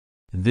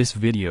This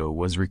video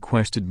was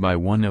requested by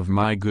one of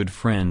my good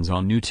friends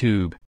on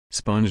YouTube,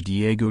 Sponge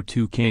Diego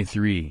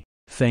 2K3.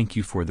 Thank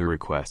you for the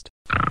request.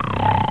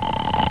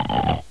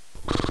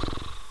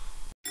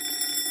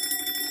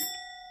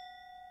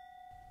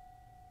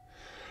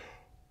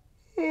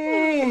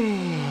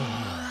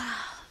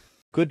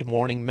 Good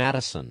morning,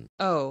 Madison.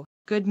 Oh,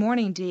 good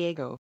morning,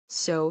 Diego.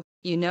 So,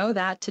 you know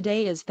that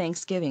today is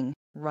Thanksgiving,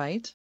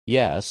 right?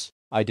 Yes,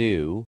 I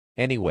do.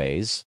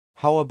 Anyways,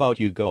 how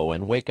about you go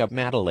and wake up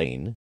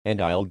Madeline, and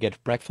I'll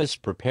get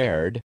breakfast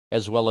prepared,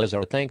 as well as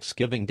our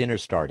Thanksgiving dinner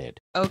started.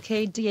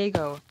 Okay,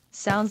 Diego.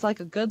 Sounds like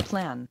a good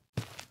plan.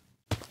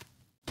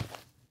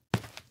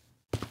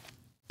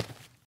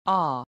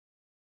 Ah,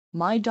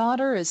 my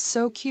daughter is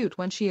so cute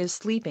when she is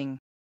sleeping.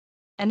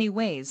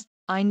 Anyways,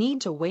 I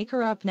need to wake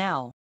her up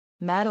now.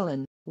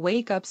 Madeline,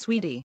 wake up,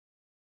 sweetie.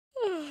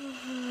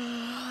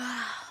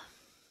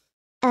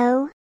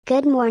 Oh,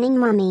 good morning,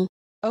 Mommy.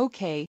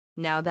 Okay,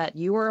 now that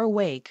you are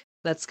awake,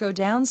 let's go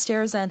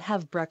downstairs and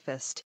have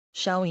breakfast,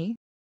 shall we?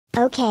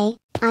 Okay,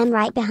 I'm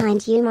right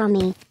behind you,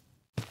 Mommy.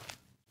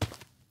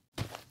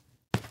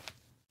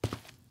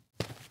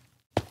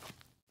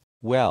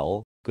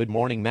 Well, good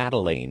morning,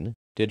 Madeline.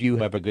 Did you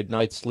have a good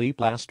night's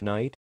sleep last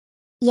night?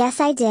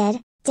 Yes, I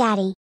did,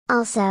 Daddy.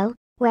 Also,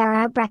 where are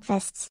our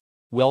breakfasts?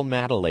 Well,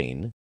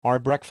 Madeline, our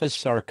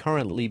breakfasts are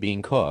currently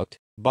being cooked,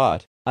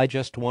 but I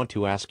just want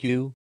to ask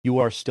you, you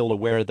are still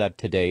aware that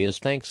today is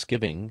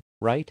Thanksgiving,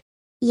 right?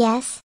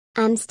 Yes,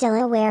 I'm still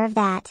aware of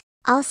that.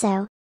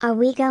 Also, are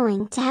we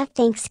going to have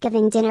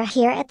Thanksgiving dinner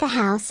here at the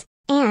house,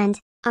 and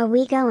are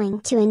we going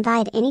to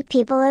invite any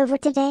people over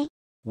today?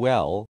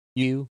 Well,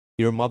 you,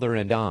 your mother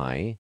and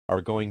I,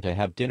 are going to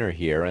have dinner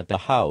here at the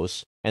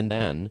house, and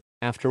then,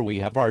 after we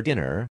have our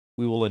dinner,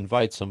 we will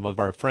invite some of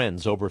our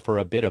friends over for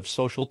a bit of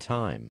social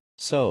time.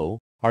 So,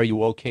 are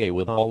you okay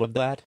with all of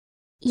that?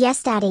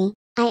 Yes, Daddy,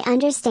 I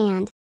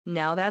understand.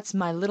 Now that's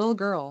my little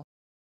girl.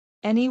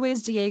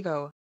 Anyways,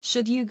 Diego,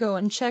 should you go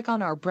and check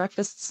on our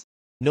breakfasts?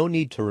 No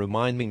need to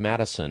remind me,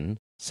 Madison,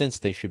 since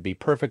they should be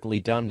perfectly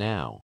done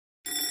now.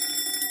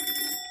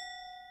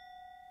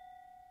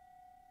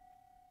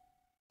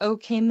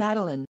 Okay,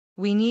 Madeline,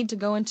 we need to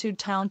go into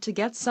town to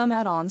get some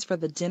add-ons for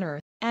the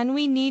dinner, and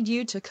we need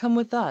you to come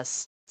with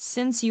us,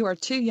 since you are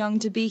too young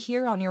to be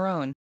here on your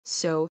own.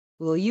 So,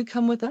 will you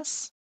come with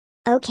us?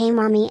 Okay,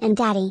 Mommy and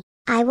Daddy,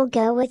 I will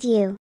go with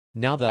you.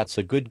 Now that's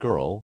a good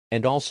girl,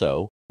 and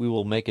also, we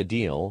will make a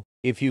deal.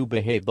 If you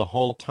behave the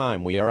whole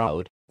time we are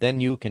out, then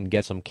you can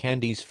get some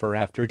candies for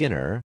after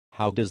dinner.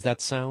 How does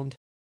that sound?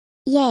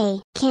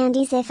 Yay,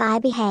 candies if I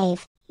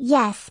behave.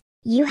 Yes,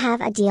 you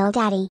have a deal,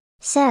 Daddy.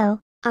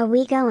 So, are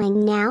we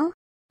going now?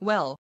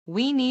 Well,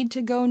 we need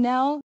to go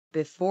now,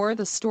 before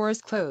the stores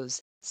close,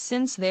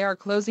 since they are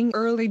closing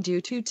early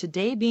due to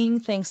today being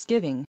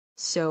Thanksgiving.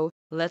 So,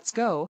 let's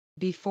go,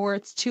 before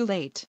it's too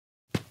late.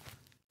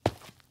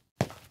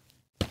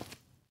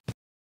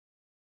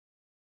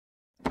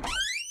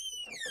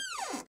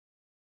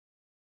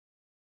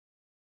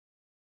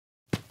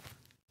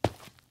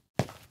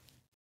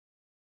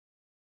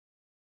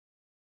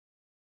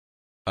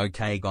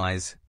 Okay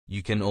guys,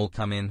 you can all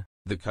come in,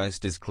 the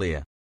coast is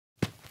clear.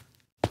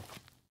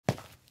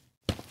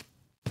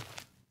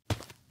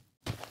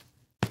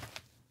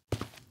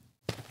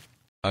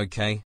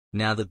 Okay,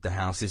 now that the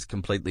house is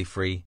completely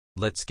free,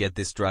 let's get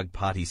this drug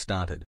party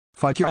started.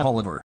 Fight your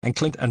Oliver and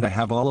Clint, and I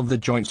have all of the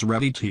joints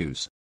ready to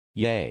use.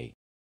 Yay.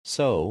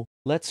 So,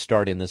 let's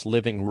start in this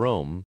living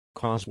room,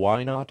 cause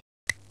why not?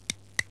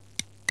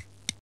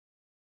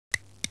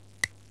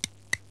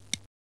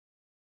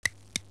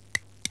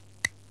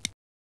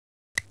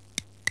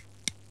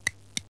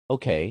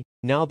 Okay,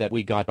 now that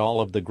we got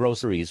all of the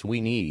groceries we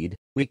need,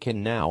 we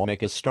can now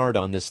make a start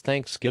on this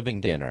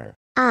Thanksgiving dinner.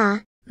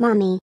 Ah,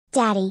 Mommy,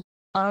 Daddy.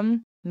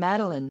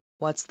 Madeline,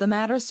 what's the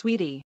matter,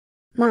 sweetie?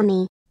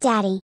 Mommy,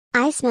 Daddy,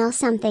 I smell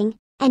something,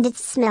 and it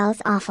smells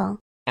awful.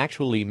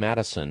 Actually,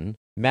 Madison,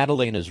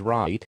 Madeline is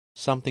right,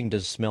 something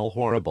does smell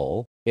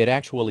horrible. It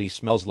actually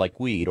smells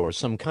like weed or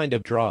some kind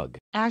of drug.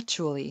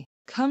 Actually,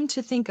 come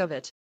to think of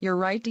it, you're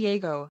right,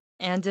 Diego,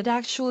 and it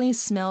actually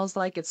smells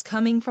like it's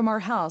coming from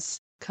our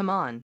house. Come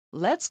on,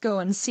 let's go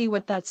and see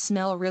what that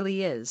smell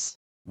really is.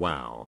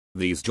 Wow,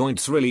 these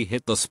joints really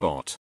hit the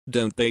spot,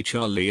 don't they,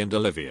 Charlie and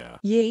Olivia?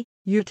 Yay,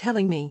 you're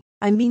telling me.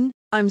 I mean,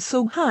 I'm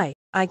so high,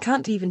 I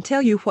can't even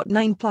tell you what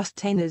 9 plus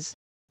 10 is.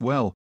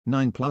 Well,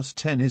 9 plus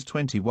 10 is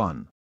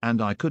 21,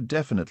 and I could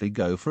definitely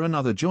go for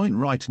another joint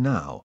right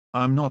now.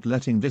 I'm not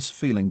letting this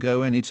feeling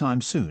go anytime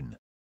soon.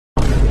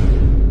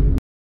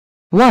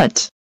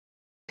 What?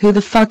 Who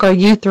the fuck are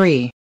you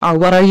three? Or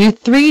what are you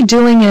three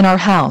doing in our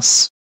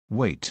house?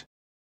 Wait.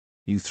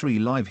 You three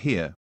live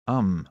here,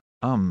 No.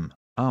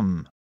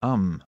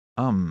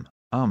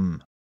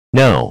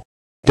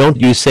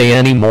 Don't you say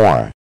any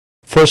more.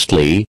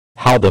 Firstly,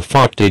 how the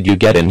fuck did you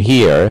get in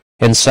here?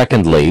 And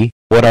secondly,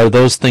 what are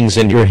those things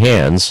in your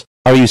hands?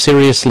 Are you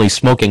seriously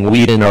smoking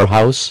weed in our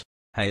house?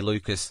 Hey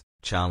Lucas,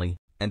 Charlie,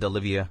 and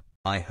Olivia,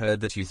 I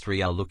heard that you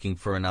three are looking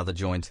for another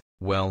joint.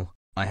 Well,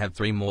 I have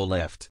 3 more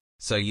left,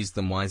 so use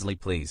them wisely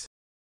please.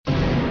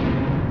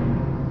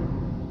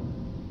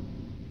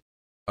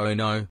 Oh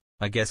no,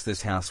 I guess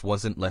this house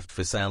wasn't left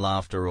for sale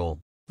after all.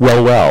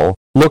 Well,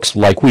 looks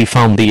like we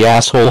found the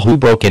asshole who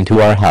broke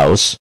into our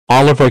house,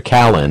 Oliver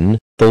Callan,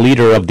 the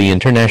leader of the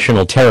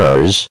International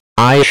Terrors.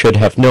 I should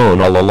have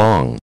known all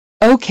along.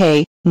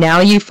 Okay,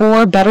 now you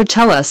four better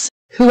tell us,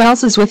 who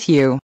else is with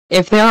you?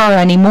 If there are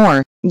any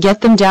more,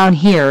 get them down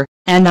here,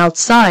 and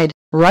outside,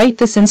 right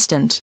this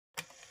instant.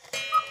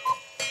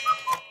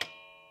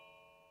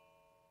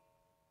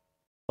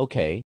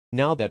 Okay,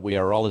 now that we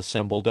are all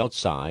assembled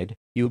outside,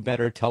 you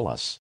better tell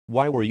us,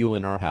 why were you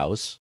in our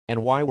house,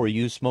 and why were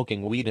you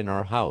smoking weed in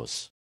our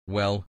house?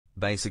 Well,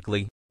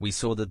 basically, we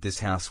saw that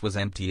this house was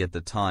empty at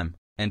the time,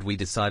 and we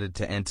decided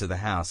to enter the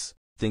house,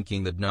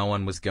 thinking that no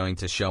one was going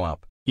to show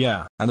up.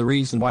 Yeah, and the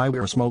reason why we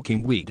were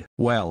smoking weed,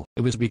 well,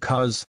 it was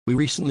because we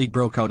recently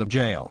broke out of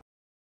jail.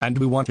 And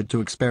we wanted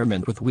to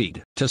experiment with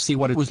weed, to see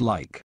what it was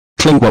like.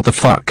 Clink, what the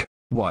fuck?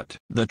 What?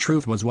 The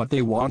truth was what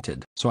they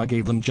wanted, so I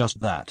gave them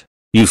just that.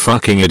 You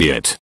fucking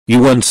idiot.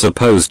 You weren't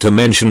supposed to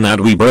mention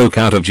that we broke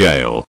out of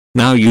jail.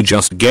 Now you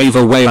just gave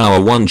away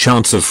our one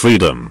chance of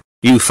freedom.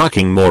 You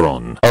fucking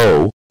moron.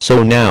 Oh,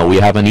 so now we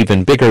have an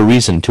even bigger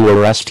reason to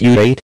arrest you,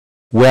 8?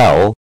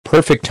 Well,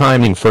 perfect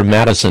timing for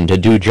Madison to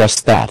do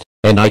just that,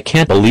 and I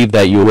can't believe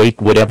that you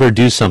 8 would ever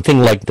do something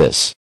like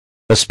this.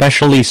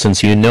 Especially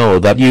since you know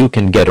that you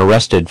can get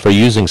arrested for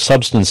using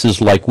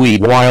substances like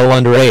weed while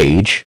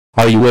underage.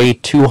 Are you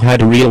 8 too high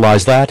to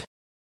realize that?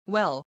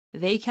 Well,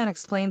 they can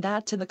explain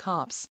that to the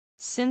cops,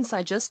 since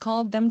I just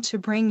called them to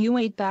bring you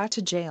 8 back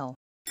to jail.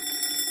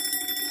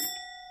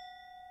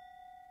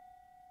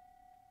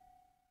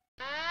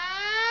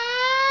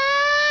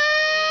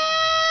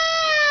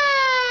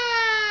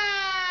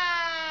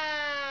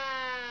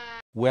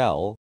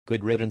 Well,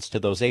 good riddance to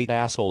those 8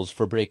 assholes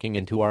for breaking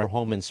into our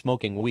home and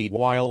smoking weed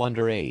while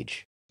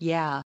underage.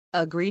 Yeah,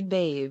 agreed,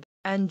 babe.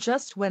 And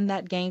just when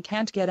that gang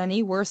can't get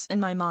any worse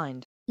in my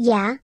mind.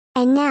 Yeah,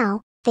 and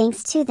now,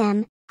 thanks to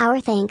them, our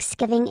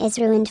Thanksgiving is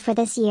ruined for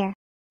this year.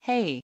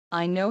 Hey,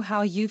 I know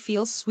how you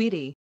feel,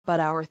 sweetie, but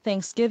our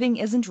Thanksgiving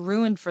isn't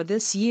ruined for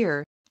this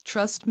year.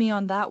 Trust me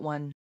on that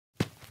one.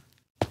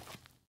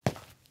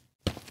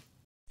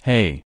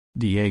 Hey,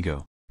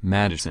 Diego,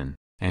 Madison,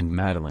 and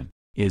Madeline,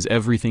 is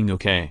everything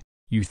okay?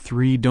 You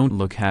 3 don't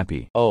look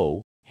happy.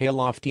 Oh, hey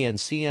Lofty and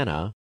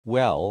Sienna,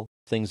 well,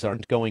 things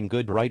aren't going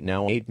good right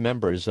now. 8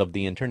 members of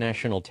the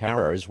International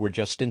Terrors were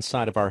just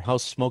inside of our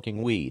house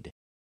smoking weed.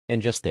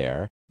 And just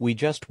there, we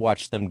just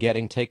watched them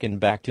getting taken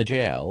back to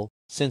jail,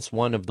 since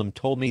one of them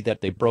told me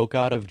that they broke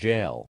out of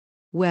jail.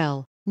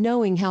 Well,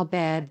 knowing how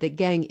bad the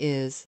gang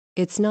is,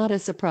 it's not a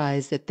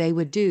surprise that they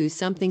would do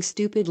something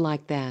stupid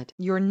like that.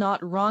 You're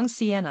not wrong,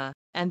 Sienna,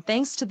 and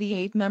thanks to the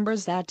 8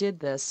 members that did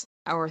this,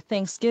 our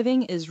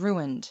Thanksgiving is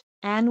ruined,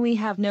 and we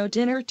have no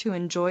dinner to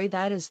enjoy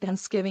that is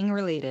Thanksgiving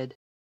related.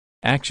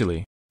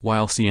 Actually,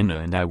 while Sienna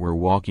and I were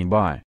walking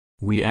by,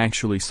 we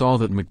actually saw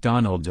that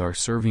McDonald's are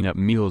serving up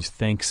meals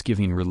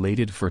Thanksgiving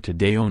related for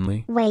today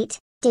only. Wait,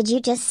 did you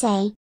just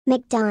say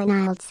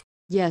McDonald's?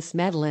 Yes,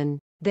 Madeline,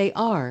 they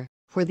are,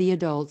 for the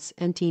adults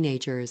and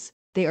teenagers.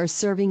 They are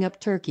serving up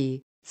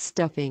turkey,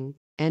 stuffing,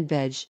 and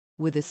veg,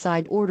 with a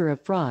side order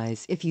of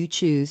fries if you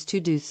choose to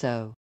do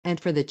so. And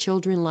for the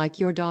children like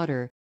your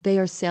daughter, they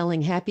are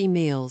selling Happy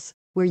Meals,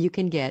 where you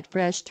can get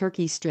fresh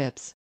turkey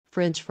strips,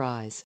 French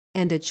fries,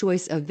 and a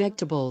choice of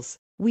vegetables.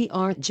 We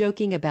aren't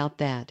joking about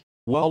that.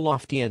 Well,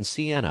 Lofty and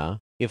Sienna,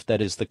 if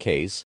that is the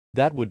case,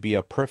 that would be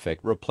a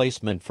perfect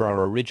replacement for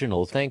our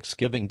original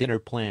Thanksgiving dinner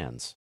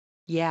plans.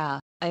 Yeah,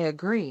 I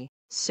agree.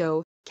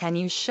 So, can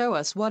you show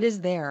us what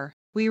is there?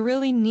 We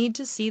really need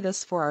to see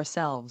this for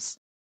ourselves.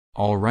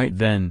 Alright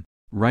then,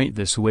 right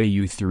this way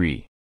you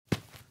 3.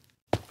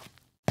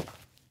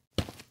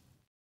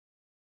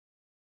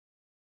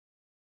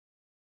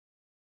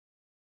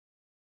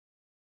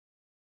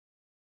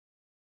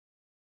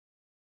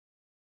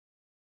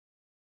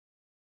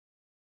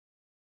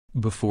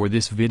 Before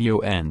this video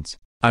ends,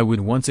 I would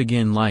once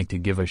again like to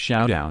give a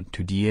shout out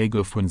to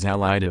Diego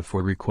Fuenzalida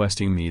for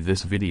requesting me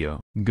this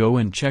video. Go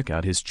and check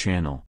out his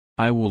channel,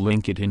 I will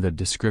link it in the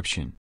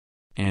description.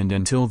 And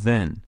until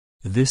then,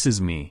 this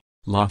is me,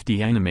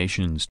 Lofty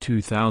Animations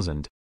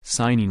 2000,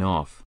 signing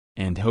off,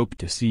 and hope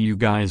to see you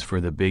guys for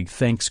the big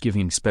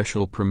Thanksgiving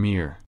special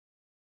premiere.